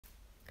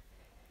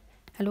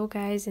Hello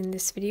guys, in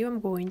this video I'm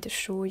going to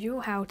show you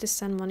how to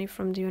send money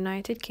from the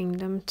United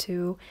Kingdom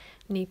to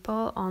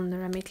Nepal on the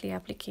Remitly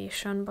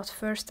application. But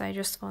first I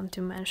just want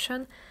to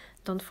mention,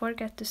 don't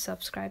forget to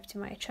subscribe to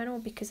my channel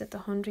because at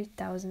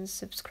 100,000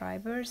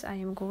 subscribers I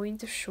am going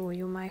to show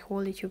you my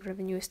whole YouTube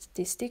revenue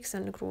statistics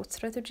and growth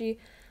strategy,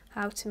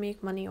 how to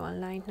make money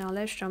online. Now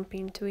let's jump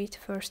into it.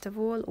 First of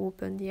all,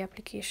 open the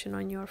application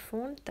on your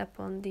phone, tap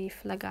on the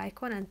flag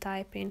icon and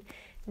type in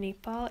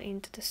Nepal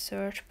into the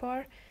search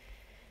bar.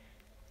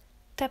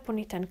 Tap on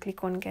it and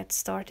click on Get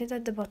Started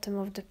at the bottom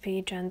of the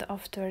page, and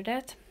after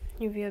that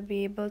you will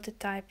be able to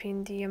type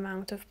in the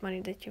amount of money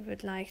that you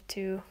would like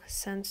to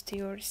send to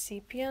your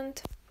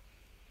recipient.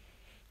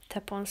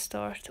 Tap on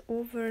Start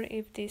Over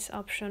if this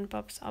option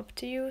pops up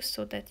to you,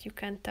 so that you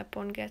can tap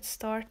on Get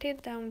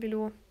Started down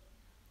below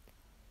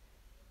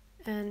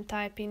and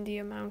type in the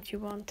amount you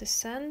want to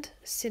send.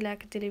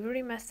 Select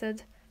Delivery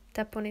Method,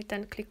 tap on it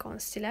and click on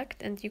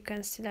Select, and you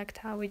can select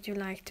how would you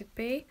like to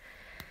pay.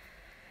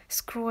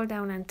 Scroll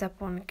down and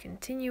tap on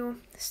Continue.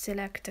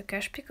 Select the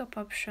cash pickup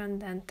option,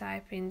 then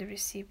type in the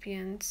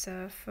recipient's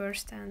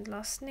first and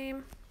last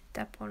name.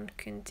 Tap on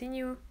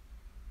Continue.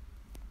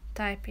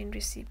 Type in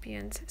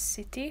recipient's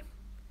city.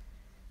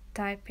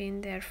 Type in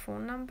their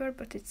phone number,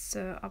 but it's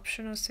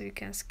optional, so you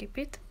can skip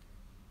it.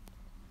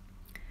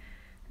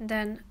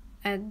 Then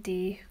add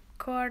the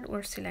card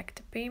or select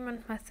the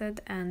payment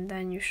method, and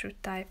then you should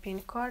type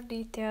in card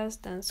details,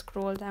 then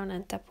scroll down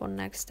and tap on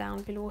Next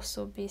down below.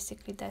 So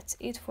basically that's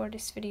it for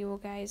this video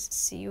guys.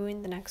 See you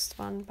in the next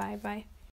one. Bye bye.